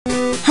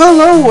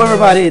Hello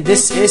everybody,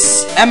 this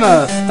is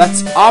Emmeth,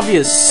 that's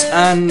obvious,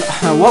 and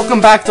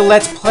welcome back to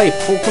Let's Play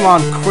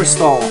Pokemon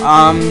Crystal.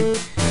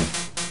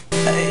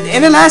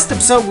 In the last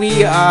episode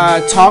we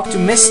talked to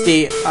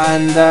Misty,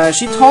 and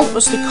she told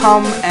us to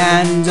come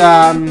and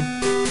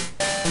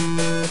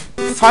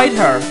fight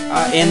her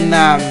in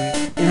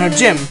her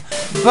gym.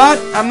 But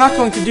I'm not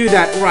going to do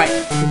that right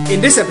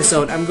in this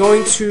episode. I'm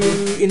going to,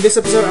 in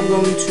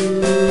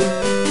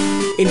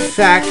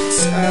fact,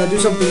 do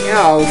something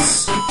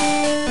else.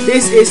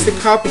 This is the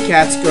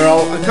copycat's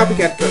girl, the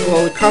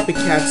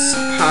copycat's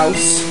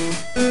house.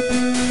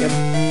 Yep.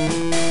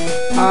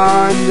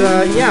 And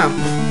yeah,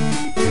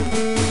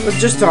 let's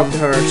just talk to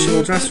her. She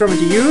will transform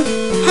into you.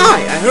 Hi,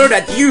 I heard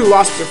that you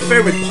lost your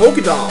favorite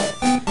Pokédoll.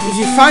 If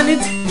you find it,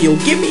 you'll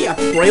give me a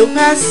rail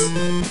pass.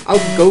 I'll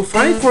go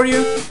find it for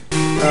you.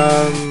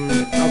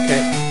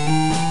 Okay.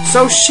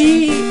 So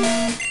she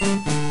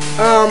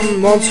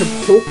wants her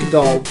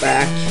Pokédoll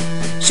back.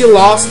 She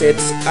lost it,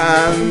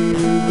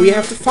 we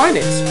have to find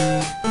it.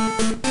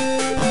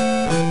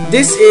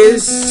 This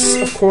is,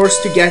 of course,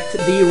 to get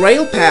the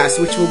rail pass,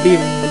 which will be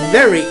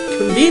very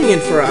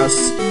convenient for us.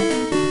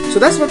 So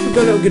that's what we're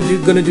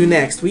gonna do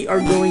next. We are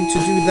going to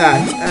do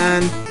that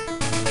and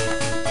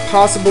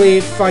possibly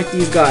fight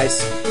these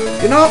guys.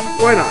 You know,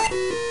 why not?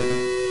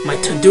 My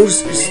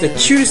Tadurus is the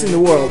cutest in the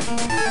world.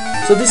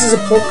 So this is a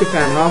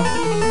Pokefan, huh?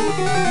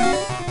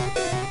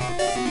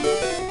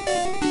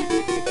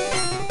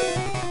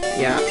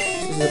 Yeah,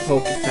 this is a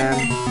Pokefan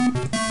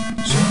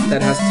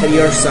that has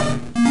Teddiursa.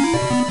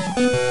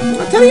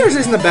 Teddiursa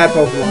isn't a bad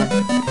Pokemon.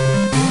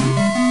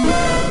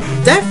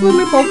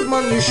 Definitely a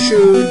Pokemon you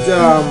should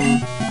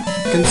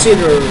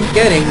consider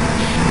getting,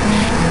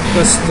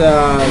 because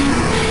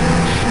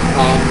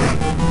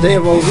the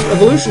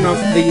evolution of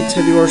the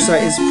Teddiursa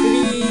is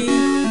pretty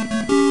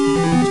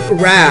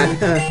rad.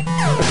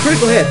 A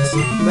critical hit,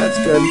 that's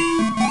good.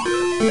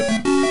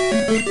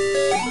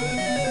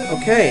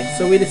 Okay,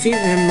 so we defeated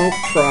him, no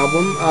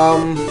problem.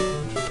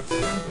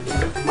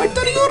 My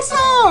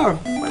Teddiursa!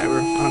 Whatever,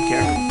 I don't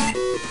care.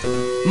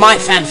 My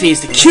Fanfy is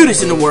the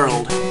cutest in the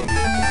world!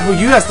 Oh,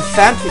 you has the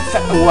Fanfy,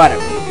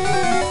 whatever.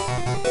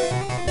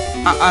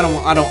 I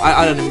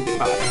don't even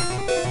bother.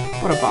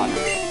 What a bother.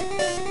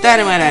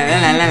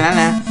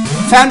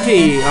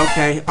 Fanfy,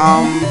 okay,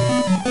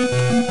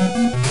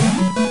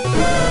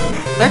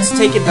 let's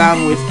take it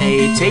down with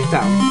a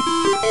takedown.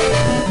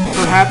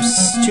 Perhaps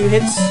 2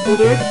 hits will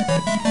do it?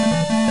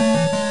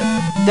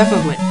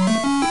 Definitely.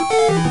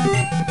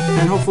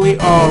 And hopefully,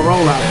 oh,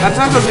 roll out. That's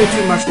not gonna do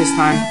too much this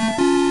time.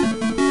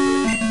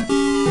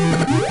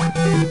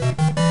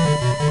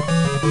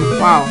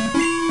 Wow.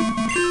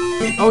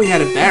 Oh, he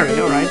had a berry,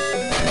 alright.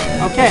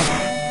 Okay.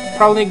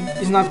 Probably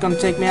is not gonna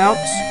take me out.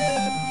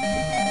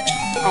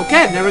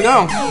 Okay, there we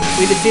go.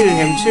 We defeated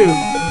him too.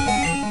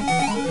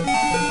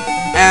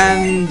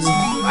 And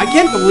I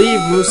can't believe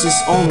Moose is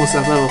almost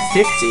at level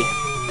 50.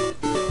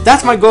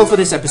 That's my goal for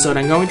this episode.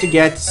 I'm going to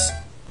get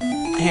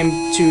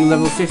him to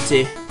level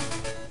 50.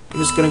 I'm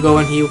just gonna go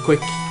and heal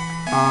quick.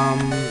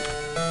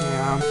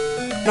 Yeah.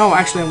 No,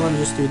 actually, I'm gonna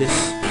just do this.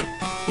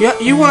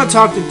 You want to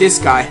talk to this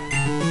guy?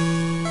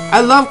 I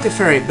love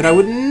Clefairy, but I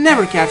would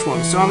never catch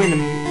one, so I'm in a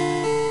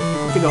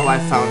Pokédoll I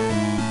found.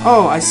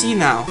 Oh, I see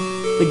now.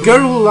 The girl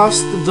who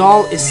lost the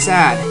doll is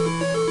sad.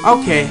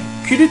 Okay,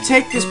 could you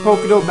take this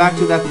Pokédoll back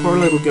to that poor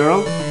little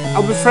girl?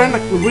 I'll befriend a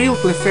real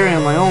Clefairy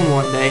on my own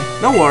one day.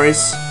 No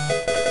worries.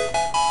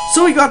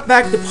 So we got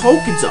back the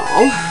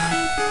Pokédoll.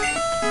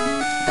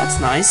 That's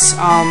nice.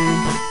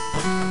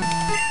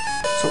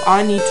 So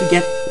I need to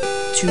get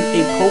to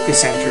a Poké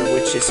Center,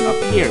 which is up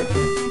here.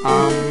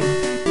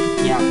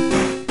 Yeah.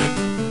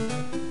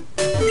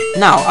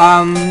 Now,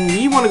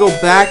 we want to go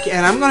back,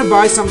 and I'm gonna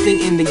buy something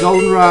in the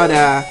Goldenrod,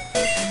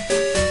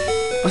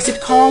 what's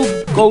it called?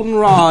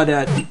 Goldenrod,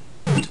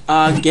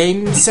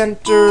 Game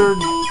Center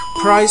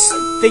price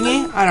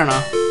thingy? I don't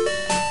know.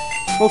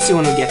 We'll see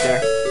when we get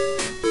there.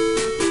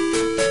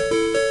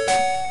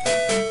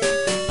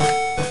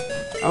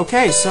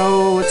 Okay,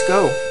 so let's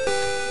go.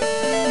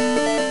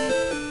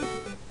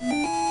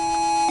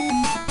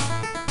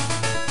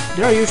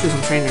 There are usually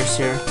some trainers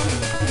here,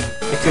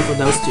 except for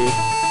those two,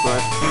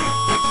 but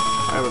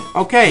whatever.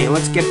 Okay,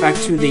 let's get back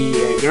to the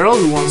girl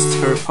who wants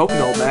her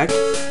Pokédoll back,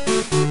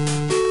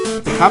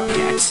 the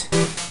copycat,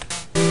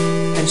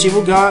 and she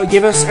will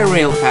give us a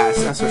rail pass,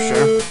 that's for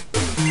sure.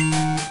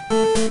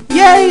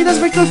 Yay, that's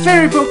my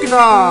Clefairy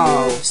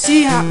Pokédoll!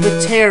 See how the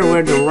tear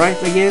where the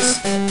right leg is?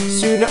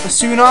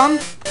 Soon on?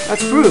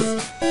 That's proof.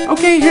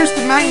 Okay, here's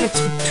the magnet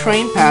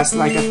train pass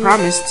like I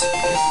promised.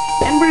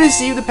 And we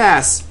receive the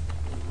pass.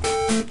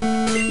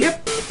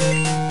 Yep.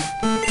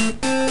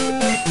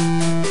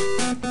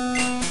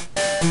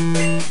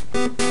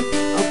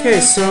 Okay,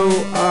 so,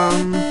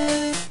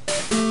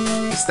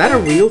 is that a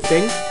real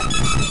thing?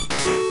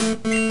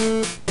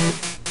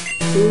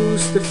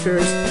 Who's the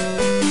first?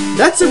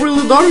 That's a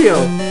real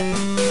Dorio!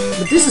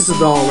 But this is a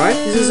doll, right?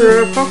 This is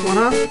a Pokemon,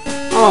 huh?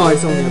 Oh,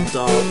 it's only a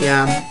doll,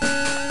 yeah.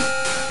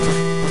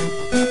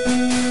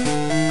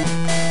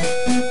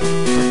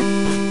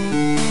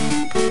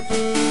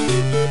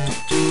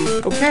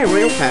 Okay,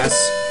 rail pass.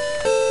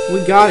 We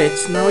got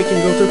it. Now we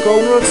can go to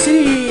Goldenrod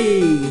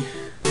City.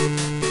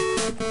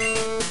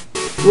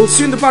 We'll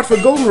soon depart for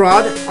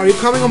Goldenrod. Are you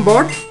coming on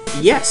board?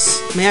 Yes.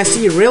 May I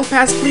see your rail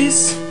pass,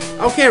 please?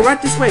 Okay, right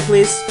this way,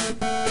 please.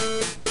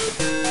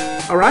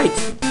 Alright.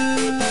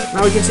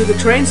 Now we can see the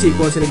train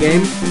sequence in the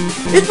game.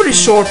 It's pretty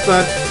short,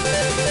 but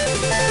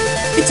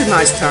it's a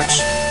nice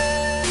touch.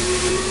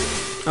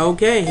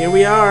 Okay, here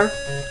we are.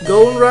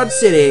 Goldenrod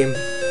City.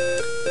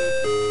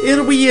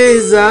 It'll be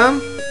easy.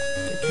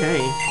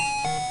 Okay.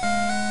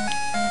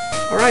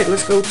 Alright,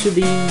 let's go to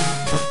the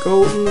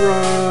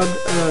Goldenrod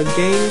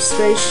game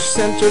station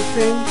center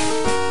thing.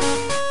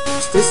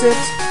 Is this it?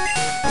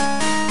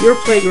 Your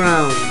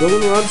playground.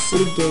 Goldenrod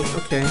City game.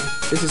 Okay,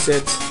 this is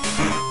it.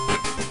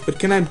 But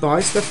can I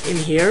buy stuff in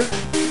here?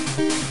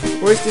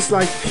 Or is this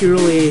like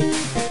purely...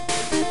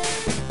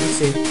 Let's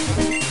see.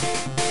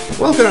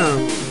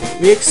 Welcome!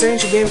 We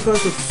exchange game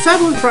codes with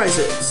fabulous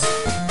prices.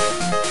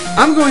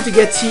 I'm going to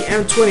get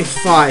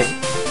TM25.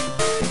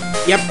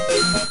 Yep.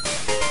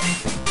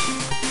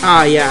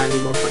 Ah, yeah, I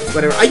need more coins.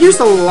 Whatever. I used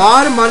a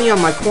lot of money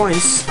on my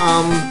coins.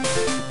 I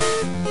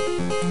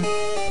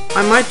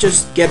might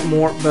just get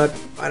more, but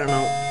I don't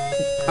know.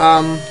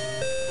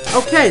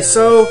 Okay,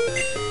 so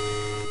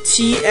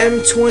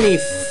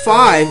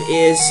TM25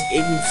 is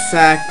in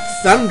fact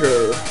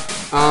Thunder.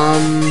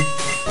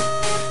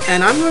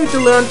 And I'm going to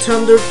learn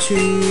Thunder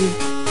to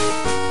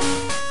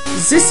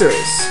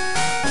Scissors.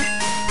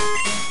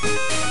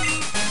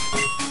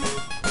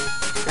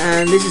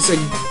 And this is a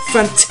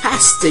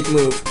fantastic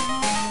move.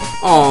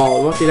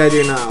 Oh, what did I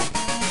do now?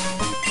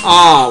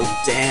 Oh,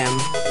 damn.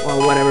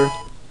 Well, whatever.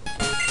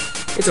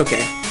 It's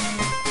okay.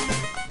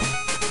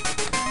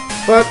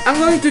 But I'm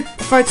going to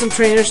fight some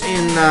trainers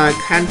in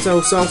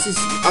Kanto, so I'll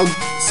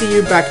see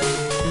you back.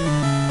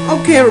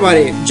 Okay,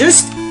 everybody.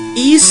 Just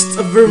east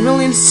of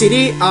Vermilion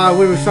City,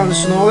 where we found the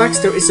Snorlax,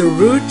 there is a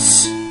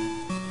route.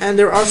 And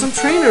there are some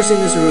trainers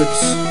in this route.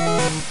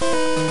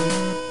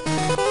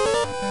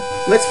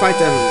 Let's fight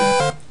them.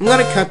 I'm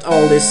gonna cut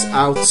all this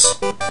out,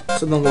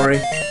 so don't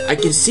worry. I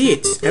can see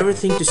it.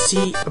 Everything to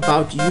see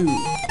about you.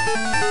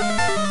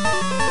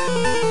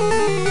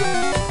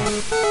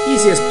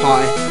 Easy as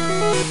pie.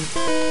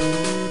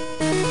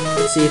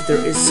 Let's see if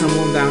there is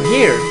someone down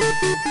here.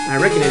 I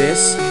reckon it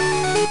is.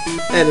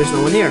 There's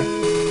no one here.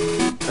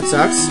 That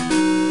sucks.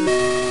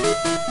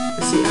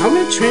 Let's see, how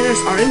many trainers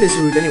are in this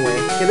route anyway?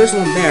 Okay, there's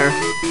one there.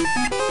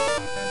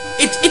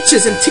 It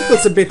itches and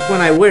tickles a bit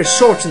when I wear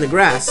shorts in the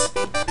grass.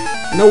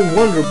 No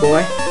wonder,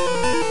 boy.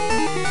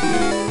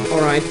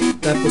 Alright,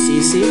 that was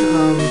easy.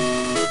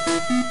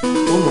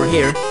 One more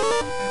here.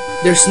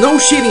 There's no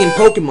cheating in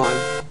Pokemon.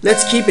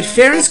 Let's keep it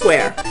fair and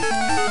square.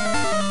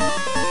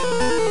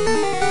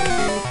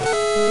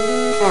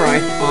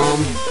 Alright,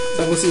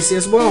 that was easy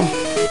as well.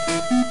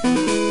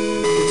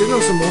 Is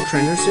there some more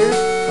trainers here?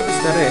 Or is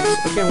that it?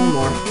 Okay, one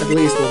more. At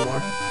least one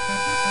more.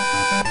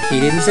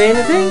 He didn't say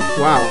anything?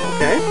 Wow,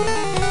 okay.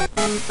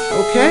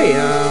 Okay,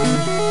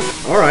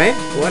 alright,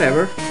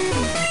 whatever.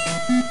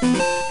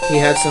 He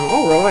had some,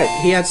 oh right,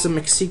 he had some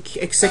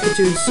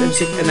executives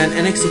and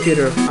an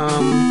executor.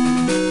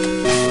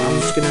 I'm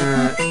just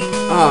gonna,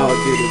 oh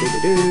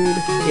dude.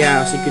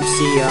 Yeah, so you can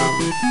see,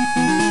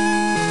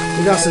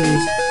 he doesn't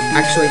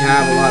actually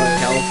have a lot of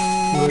health.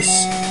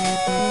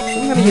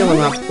 So I'm gonna heal him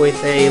up with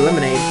a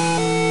lemonade.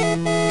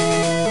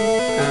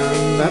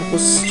 And that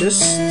was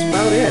just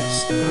about it.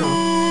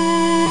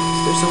 Oh.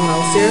 Is there someone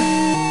else here?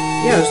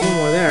 Yeah, there's one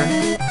more there.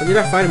 Or did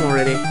I fight him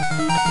already?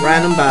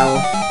 Random battle.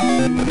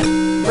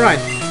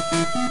 Right.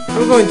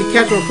 I'm going to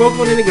catch more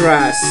Pokemon in the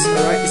grass.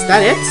 Alright, is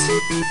that it?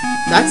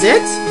 That's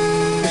it?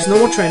 There's no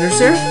more trainers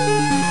here?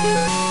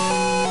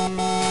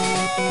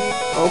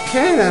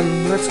 Okay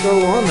then, let's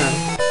go on then.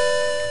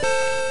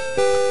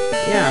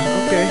 Yeah,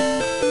 okay.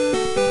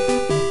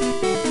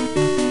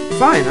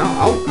 Fine,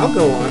 I'll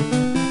go on.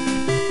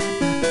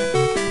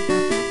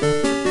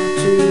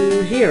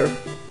 To here.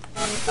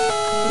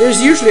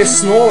 There's usually a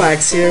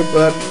Snorlax here,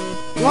 but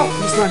well,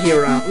 he's not here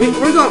around.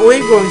 We're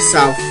going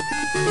south.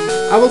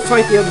 I will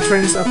fight the other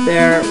trainers up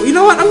there. You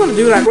know what? I'm gonna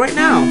do that right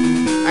now.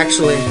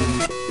 Actually,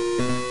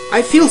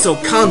 I feel so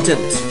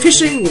content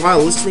fishing while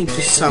listening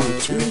to some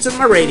tunes on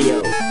my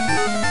radio.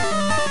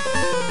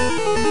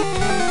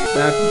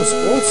 That was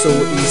also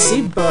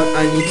easy, but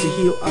I need to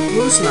heal up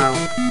loose now,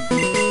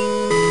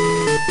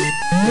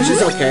 which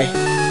is okay.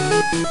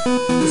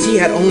 Because he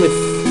had only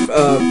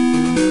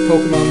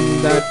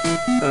Pokemon that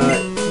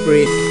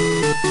breathe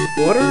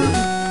water. I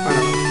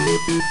don't know.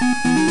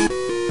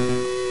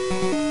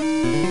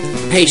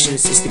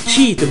 Patience is the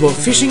key to both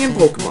fishing and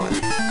Pokemon.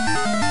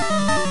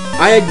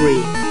 I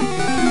agree.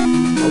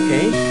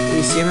 Okay,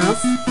 easy enough.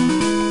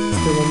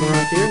 Still one more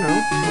out here? No?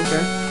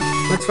 Okay.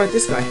 Let's fight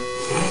this guy.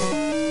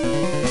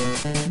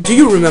 Do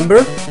you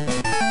remember?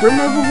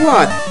 Remember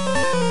what?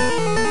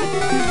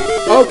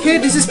 Okay,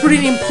 this is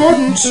pretty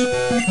important.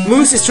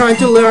 Moose is trying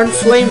to learn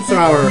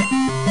Flamethrower.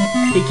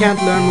 He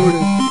can't learn more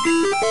than...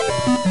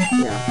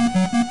 Yeah.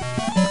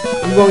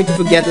 I'm going to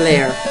forget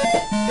Lair.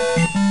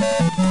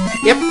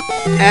 Yep.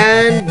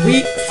 And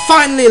we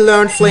finally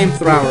learned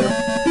Flamethrower.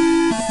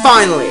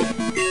 Finally.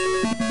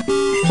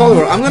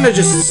 Polymer, I'm gonna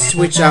just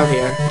switch out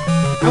here.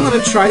 I'm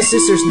gonna try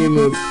Scissors' new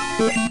move.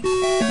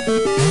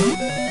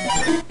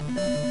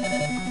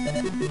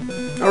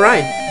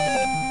 Alright.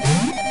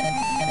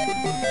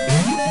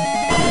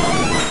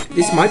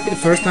 This might be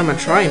the first time I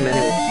try him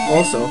anyway,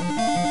 also.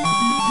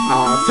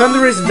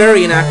 Thunder is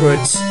very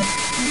inaccurate.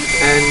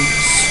 And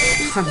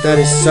that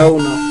is so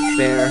not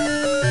fair.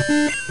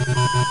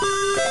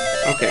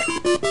 Okay.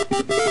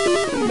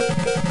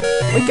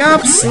 Wake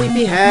up,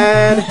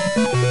 sleepyhead!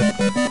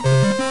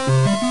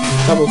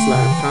 Double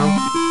slap, huh?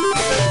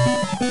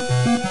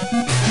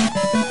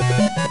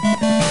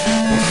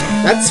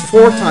 That's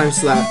 4 times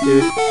slap,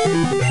 dude.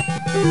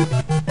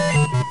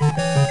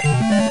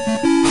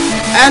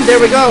 And there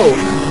we go!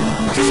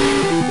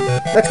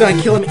 That's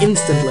gonna kill him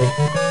instantly.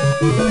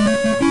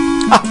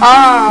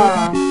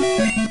 Haha!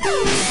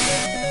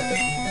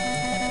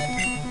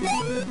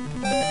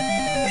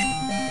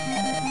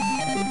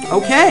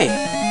 Okay!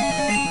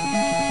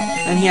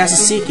 And he has a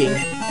Seeking,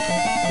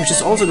 which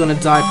is also gonna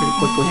die pretty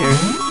quickly here.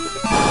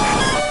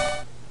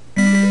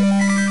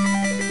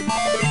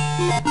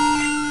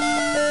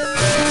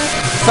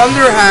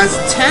 Thunder has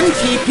 10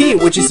 PP,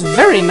 which is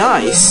very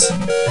nice.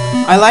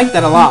 I like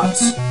that a lot.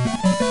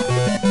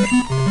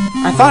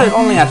 I thought it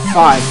only had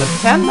 5, but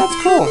 10? That's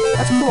cool.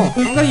 That's cool.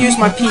 I'm gonna use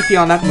my PP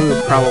on that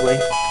move, probably.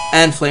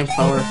 And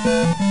Flamethrower.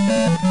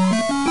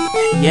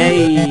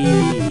 Yay!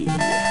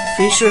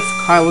 Fisher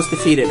Kyle was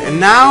defeated. And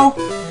now,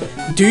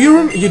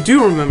 you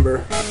do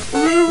remember.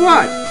 Remember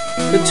what?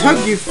 The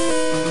tug you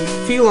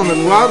feel on the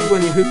rod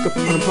when you hook up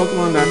on a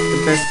Pokemon, that's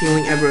the best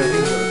feeling ever, I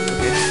think.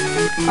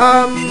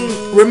 Okay.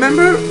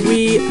 Remember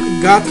we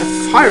got a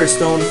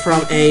Firestone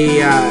from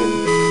a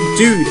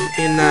dude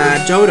in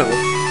Johto.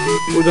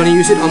 We're gonna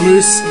use it on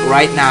Moose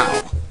right now.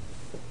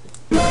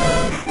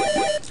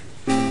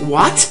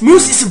 What?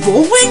 Moose is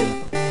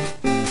evolving?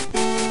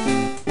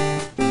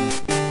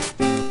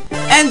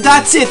 And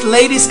that's it,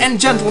 ladies and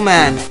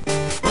gentlemen.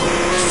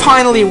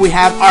 Finally we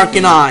have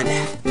Arcanine.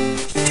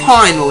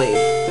 Finally.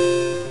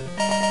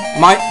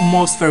 My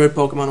most favorite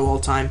Pokemon of all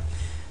time.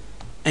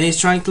 And he's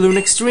trying to learn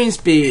Extreme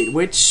Speed,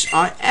 which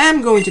I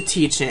am going to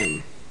teach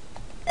him.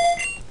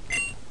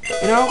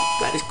 You know,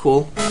 that is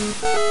cool.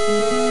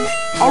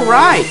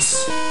 Alright!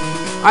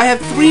 I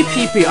have 3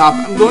 PP up.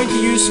 I'm going to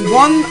use 1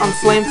 on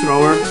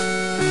Flamethrower,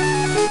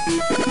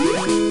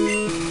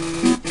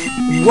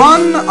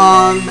 1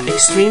 on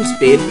Extreme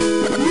Speed,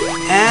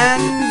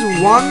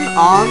 and 1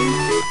 on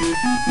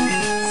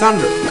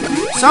Thunder.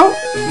 So,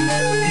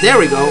 there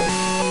we go.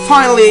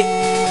 Finally,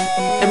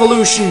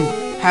 evolution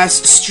has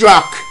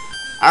struck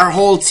our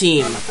whole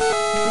team.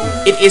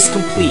 It is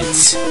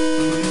complete.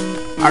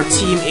 Our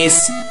team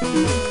is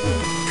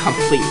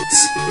complete.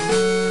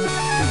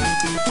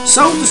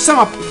 So, to sum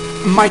up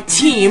my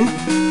team,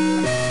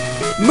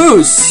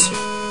 Moose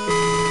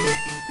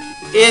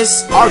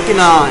is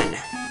Arcanine.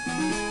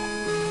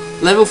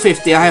 Level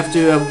 50. I have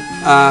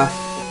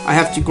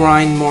to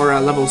grind more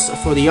levels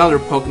for the other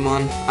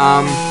Pokemon.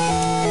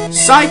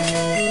 Psych.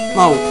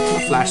 Oh,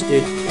 not Flash,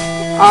 dude.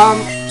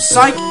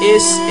 Psych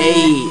is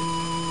a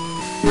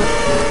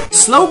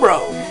Slowbro.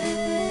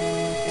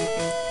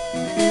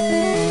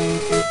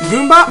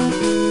 Goomba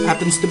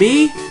happens to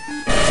be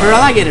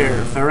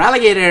Feraligatr.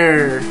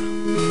 Feraligatr.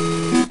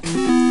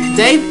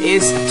 Dave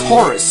is a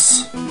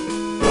Taurus.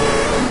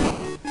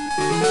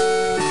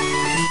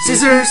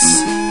 Scissors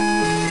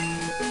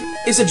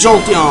is a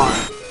Jolteon.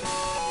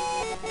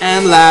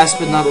 And last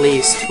but not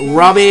least,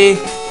 Robbie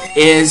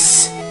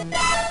is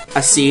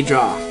a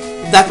Seadra.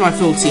 That's my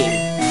full team.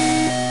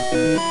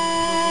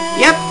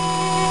 Yep.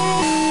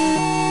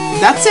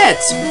 That's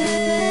it.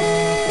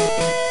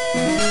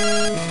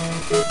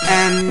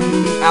 And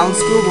Alan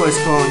Schoolboy is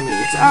calling me.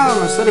 It's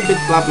Alan, I said a bit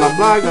blah blah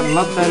blah, got a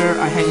lot better.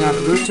 I hang out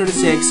at Route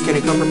 36, can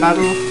I come for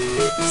battle?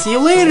 See you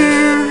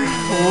later.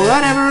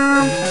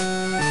 Whatever.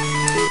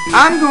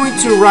 I'm going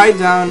to write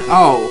down.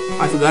 Oh,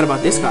 I forgot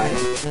about this guy.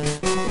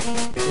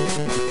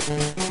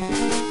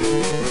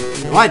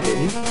 No, I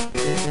didn't.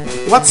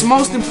 What's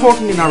most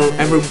important in our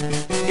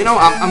You know,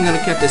 I'm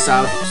gonna cut this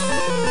out.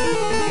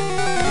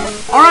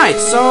 Alright,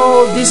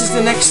 so this is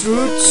the next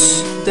route.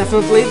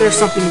 Definitely, there's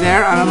something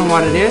there. I don't know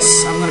what it is.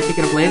 I'm gonna pick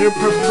it up later,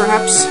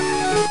 perhaps.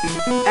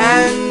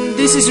 And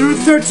this is Route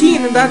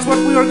 13, and that's what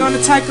we are going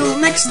to tackle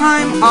next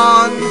time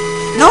on...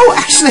 No,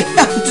 actually,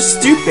 I'm just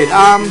stupid.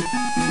 I'm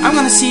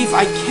gonna see if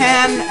I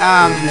can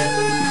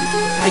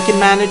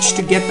manage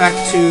to get back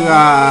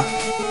to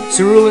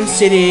Cerulean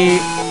City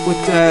with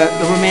the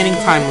remaining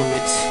time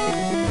limit.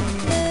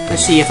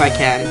 Let's see if I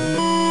can.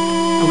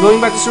 I'm going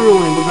back to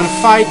Cerulean. We're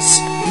gonna fight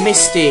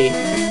Misty.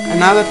 And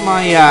now that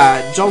my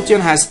Jolteon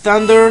has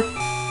Thunder,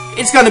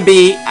 it's gonna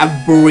be a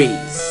breeze.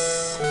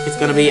 It's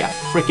gonna be a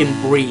freaking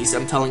breeze,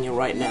 I'm telling you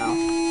right now.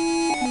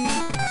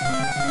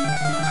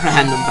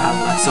 Random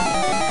battle, so...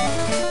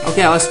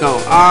 Okay, let's go.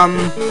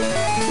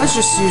 Let's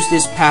just use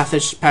this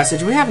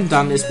passage. We haven't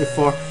done this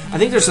before. I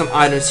think there's some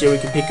items here we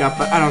can pick up,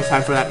 but I don't have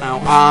time for that now.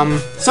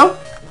 So,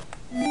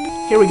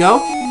 here we go.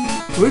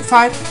 Route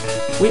 5.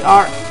 We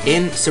are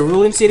in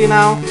Cerulean City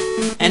now,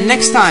 and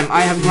next time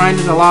I have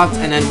grinded a lot,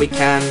 and then we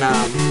can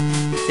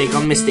take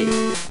on Misty.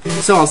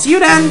 So I'll see you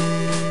then.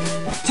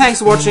 Thanks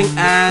for watching,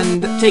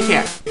 and take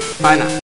care. Bye now.